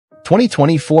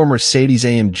2024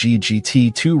 Mercedes-AMG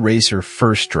GT2 Racer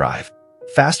First Drive.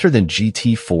 Faster than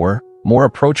GT4, more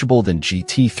approachable than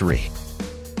GT3.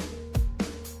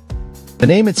 The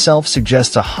name itself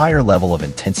suggests a higher level of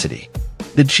intensity.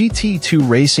 The GT2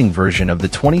 racing version of the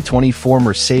 2024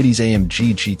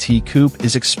 Mercedes-AMG GT Coupe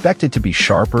is expected to be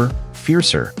sharper,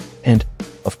 fiercer, and,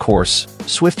 of course,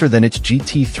 swifter than its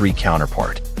GT3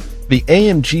 counterpart. The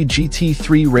AMG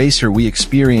GT3 Racer we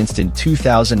experienced in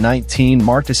 2019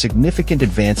 marked a significant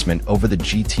advancement over the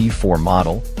GT4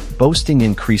 model, boasting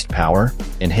increased power,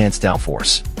 enhanced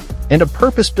downforce, and a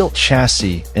purpose-built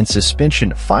chassis and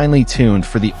suspension finely tuned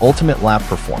for the ultimate lap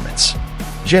performance.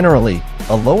 Generally,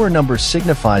 a lower number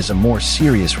signifies a more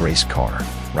serious race car,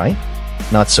 right?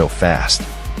 Not so fast.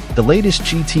 The latest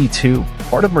GT2,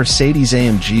 part of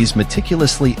Mercedes-AMG's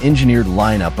meticulously engineered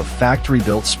lineup of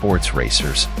factory-built sports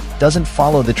racers, doesn't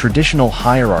follow the traditional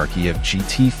hierarchy of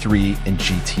GT3 and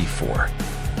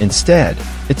GT4. Instead,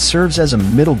 it serves as a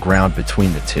middle ground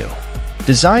between the two.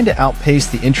 Designed to outpace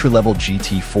the entry-level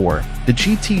GT4, the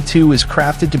GT2 is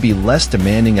crafted to be less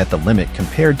demanding at the limit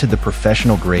compared to the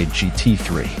professional-grade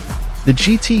GT3. The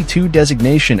GT2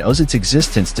 designation owes its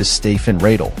existence to Stéphane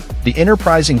Radel, the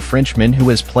enterprising Frenchman who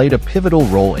has played a pivotal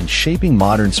role in shaping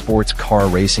modern sports car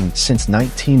racing since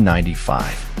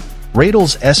 1995.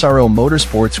 Radel's SRO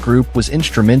Motorsports Group was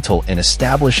instrumental in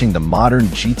establishing the modern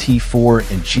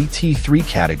GT4 and GT3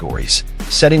 categories,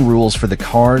 setting rules for the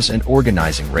cars and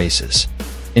organizing races.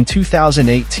 In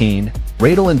 2018,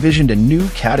 Radel envisioned a new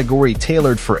category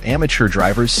tailored for amateur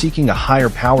drivers seeking a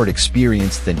higher-powered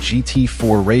experience than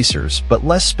GT4 racers but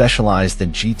less specialized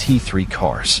than GT3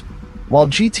 cars. While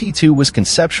GT2 was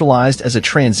conceptualized as a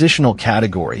transitional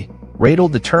category,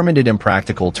 Radel determined it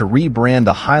impractical to rebrand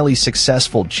the highly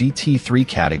successful GT3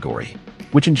 category,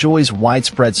 which enjoys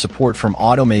widespread support from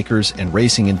automakers and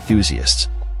racing enthusiasts,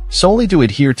 solely to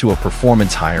adhere to a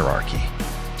performance hierarchy.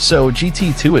 So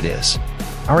GT2 it is.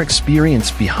 Our experience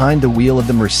behind the wheel of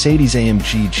the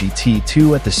Mercedes-AMG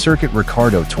GT2 at the Circuit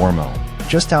Ricardo Tormo,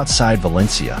 just outside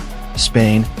Valencia,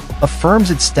 Spain, affirms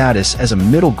its status as a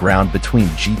middle ground between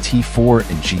GT4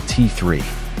 and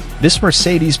GT3. This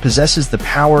Mercedes possesses the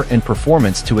power and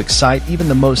performance to excite even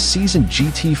the most seasoned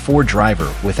GT4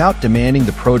 driver without demanding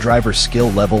the pro driver skill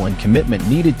level and commitment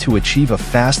needed to achieve a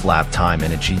fast lap time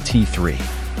in a GT3.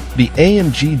 The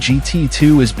AMG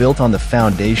GT2 is built on the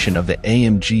foundation of the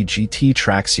AMG GT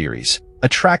Track Series, a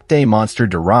track day monster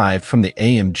derived from the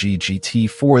AMG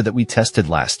GT4 that we tested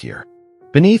last year.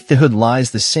 Beneath the hood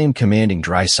lies the same commanding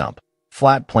dry sump,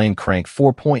 flat plane crank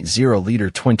 4.0-liter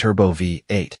twin-turbo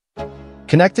V8.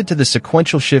 Connected to the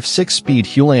sequential shift 6-speed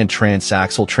Hewland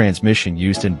transaxle transmission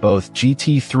used in both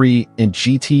GT3 and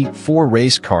GT4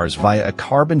 race cars via a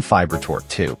carbon fiber torque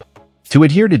tube. To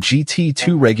adhere to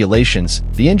GT2 regulations,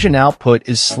 the engine output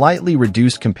is slightly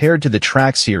reduced compared to the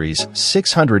Track Series'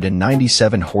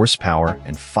 697 horsepower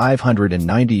and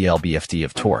 590 lb-ft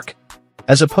of torque,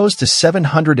 as opposed to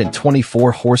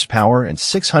 724 horsepower and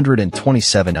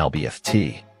 627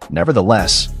 lb-ft.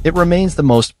 Nevertheless, it remains the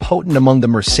most potent among the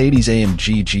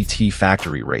Mercedes-AMG GT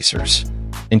factory racers.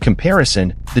 In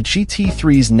comparison, the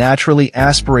GT3's naturally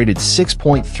aspirated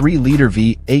 6.3-liter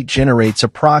V8 generates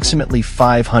approximately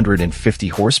 550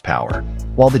 horsepower,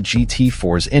 while the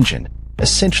GT4's engine,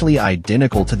 essentially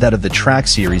identical to that of the Track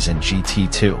Series and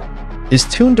GT2, is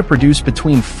tuned to produce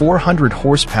between 400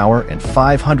 horsepower and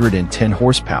 510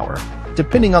 horsepower,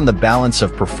 depending on the balance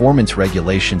of performance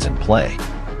regulations in play.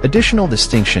 Additional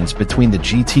distinctions between the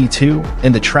GT2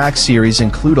 and the Track Series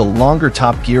include a longer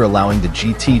top gear allowing the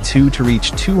GT2 to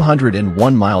reach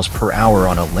 201 miles per hour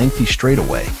on a lengthy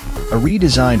straightaway, a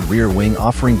redesigned rear wing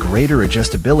offering greater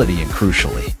adjustability and,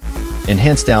 crucially,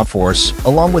 enhanced downforce,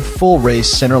 along with full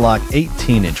race centerlock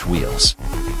 18-inch wheels.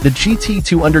 The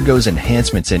GT2 undergoes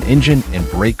enhancements in engine and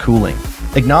brake cooling,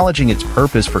 acknowledging its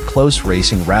purpose for close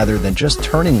racing rather than just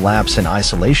turning laps in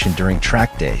isolation during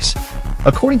track days.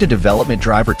 According to development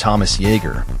driver Thomas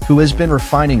Yeager, who has been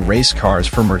refining race cars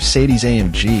for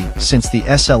Mercedes-AMG since the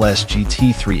SLS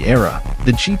GT3 era,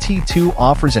 the GT2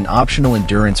 offers an optional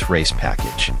endurance race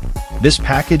package. This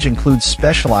package includes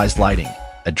specialized lighting,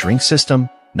 a drink system,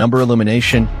 number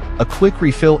illumination, a quick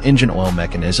refill engine oil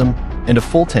mechanism, and a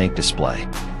full tank display.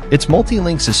 Its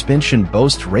multi-link suspension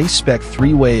boasts race-spec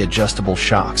 3-way adjustable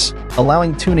shocks,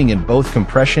 allowing tuning in both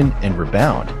compression and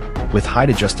rebound, with height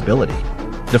adjustability.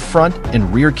 The front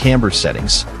and rear camber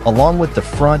settings, along with the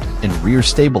front and rear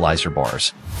stabilizer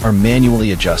bars, are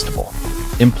manually adjustable.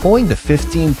 Employing the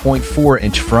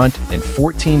 15.4-inch front and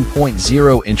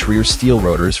 14.0-inch rear steel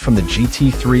rotors from the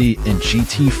GT3 and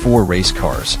GT4 race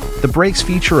cars, the brakes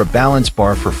feature a balance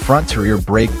bar for front-to-rear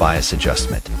brake bias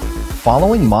adjustment.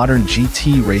 Following modern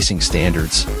GT racing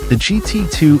standards, the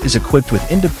GT2 is equipped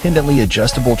with independently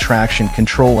adjustable traction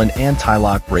control and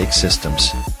anti-lock brake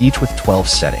systems, each with 12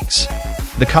 settings.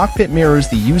 The cockpit mirrors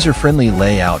the user-friendly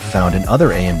layout found in other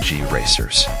AMG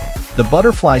racers. The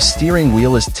butterfly steering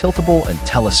wheel is tiltable and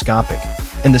telescopic,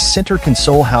 and the center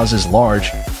console houses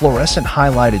large, fluorescent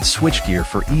highlighted switchgear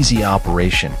for easy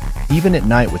operation, even at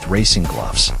night with racing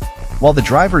gloves. While the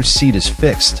driver's seat is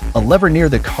fixed, a lever near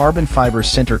the carbon fiber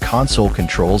center console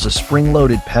controls a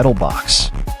spring-loaded pedal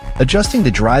box. Adjusting the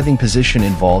driving position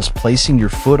involves placing your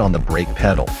foot on the brake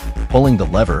pedal, pulling the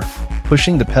lever,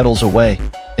 pushing the pedals away,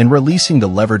 and releasing the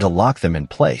lever to lock them in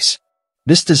place.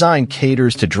 This design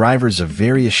caters to drivers of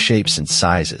various shapes and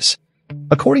sizes.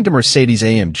 According to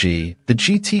Mercedes-AMG, the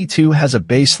GT2 has a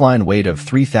baseline weight of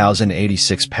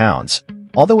 3,086 pounds,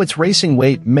 although its racing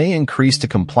weight may increase to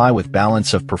comply with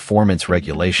balance of performance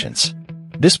regulations.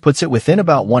 This puts it within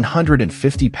about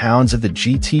 150 pounds of the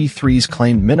GT3's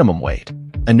claimed minimum weight,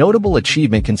 a notable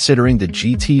achievement considering the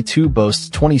GT2 boasts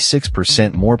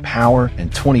 26% more power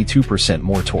and 22%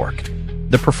 more torque.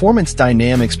 The performance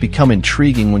dynamics become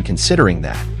intriguing when considering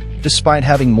that, despite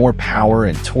having more power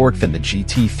and torque than the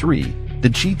GT3, the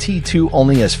GT2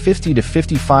 only has 50 to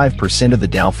 55% of the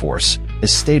downforce,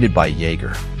 as stated by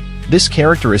Jaeger. This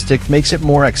characteristic makes it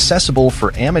more accessible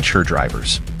for amateur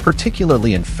drivers,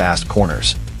 particularly in fast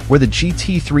corners, where the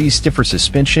GT3's stiffer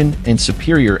suspension and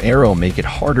superior aero make it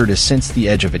harder to sense the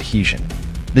edge of adhesion.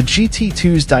 The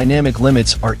GT2's dynamic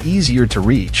limits are easier to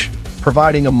reach,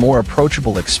 providing a more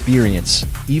approachable experience,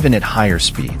 even at higher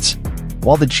speeds.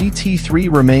 While the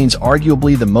GT3 remains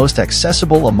arguably the most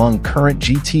accessible among current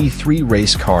GT3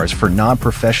 race cars for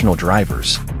non-professional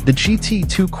drivers, the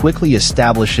GT2 quickly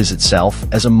establishes itself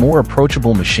as a more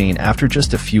approachable machine after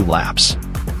just a few laps.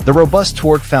 The robust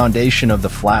torque foundation of the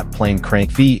flat-plane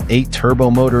crank V8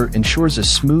 turbo motor ensures a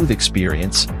smooth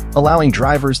experience, allowing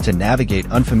drivers to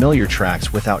navigate unfamiliar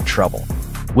tracks without trouble.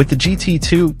 With the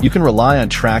GT2, you can rely on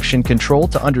traction control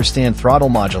to understand throttle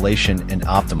modulation and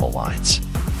optimal lines.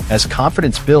 As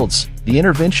confidence builds, the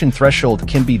intervention threshold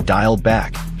can be dialed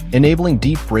back, enabling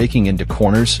deep braking into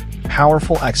corners,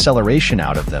 powerful acceleration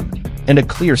out of them, and a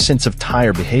clear sense of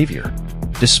tire behavior.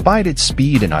 Despite its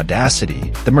speed and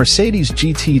audacity, the Mercedes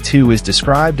GT2 is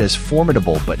described as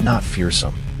formidable but not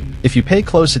fearsome. If you pay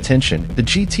close attention, the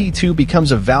GT2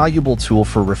 becomes a valuable tool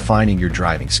for refining your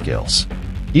driving skills.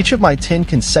 Each of my 10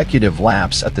 consecutive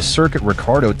laps at the Circuit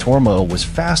Ricardo Tormo was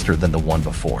faster than the one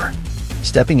before.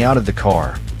 Stepping out of the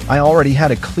car, I already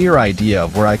had a clear idea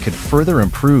of where I could further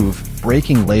improve,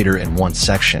 braking later in one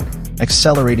section,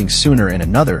 accelerating sooner in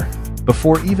another,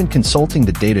 before even consulting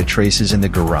the data traces in the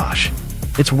garage.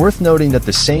 It's worth noting that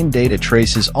the same data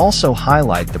traces also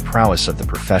highlight the prowess of the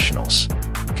professionals.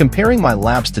 Comparing my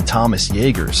laps to Thomas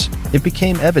Jaeger's, it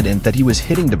became evident that he was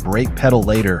hitting the brake pedal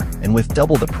later and with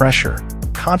double the pressure,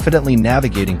 confidently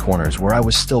navigating corners where I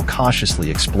was still cautiously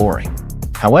exploring.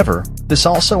 However, this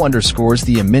also underscores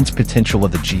the immense potential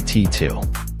of the GT2.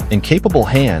 In capable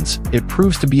hands, it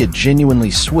proves to be a genuinely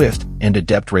swift and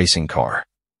adept racing car.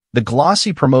 The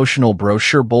glossy promotional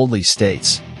brochure boldly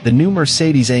states, "The new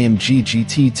Mercedes-AMG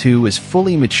GT2 is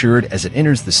fully matured as it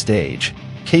enters the stage,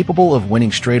 capable of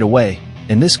winning straight away,"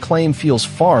 and this claim feels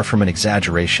far from an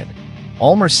exaggeration.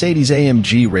 All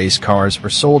Mercedes-AMG race cars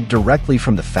are sold directly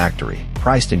from the factory,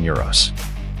 priced in euros.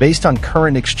 Based on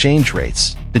current exchange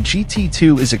rates, the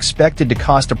GT2 is expected to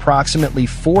cost approximately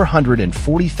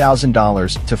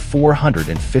 $440,000 to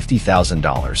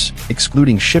 $450,000,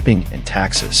 excluding shipping and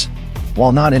taxes.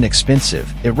 While not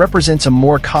inexpensive, it represents a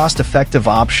more cost-effective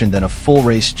option than a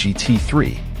full-race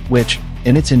GT3, which,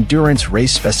 in its endurance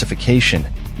race specification,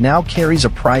 now carries a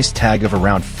price tag of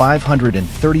around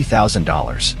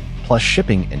 $530,000, plus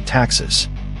shipping and taxes.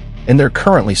 And they're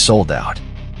currently sold out.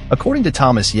 According to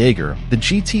Thomas Jaeger, the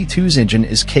GT2's engine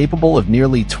is capable of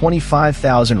nearly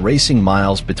 25,000 racing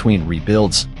miles between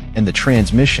rebuilds, and the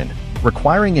transmission,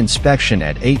 requiring inspection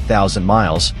at 8,000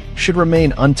 miles, should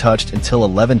remain untouched until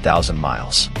 11,000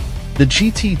 miles. The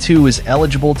GT2 is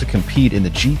eligible to compete in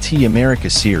the GT America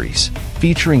Series,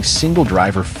 featuring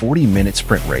single-driver 40-minute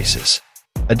sprint races.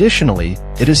 Additionally,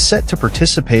 it is set to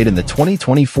participate in the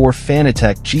 2024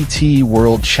 Fanatec GT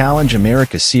World Challenge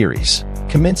America Series,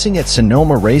 commencing at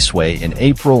Sonoma Raceway in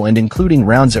April and including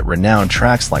rounds at renowned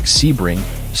tracks like Sebring,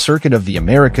 Circuit of the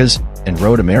Americas, and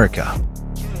Road America.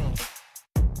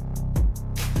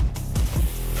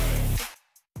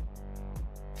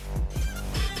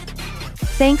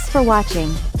 Thanks for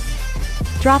watching.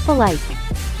 Drop a like,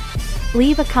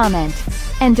 leave a comment,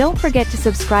 and don't forget to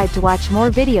subscribe to watch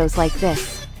more videos like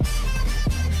this.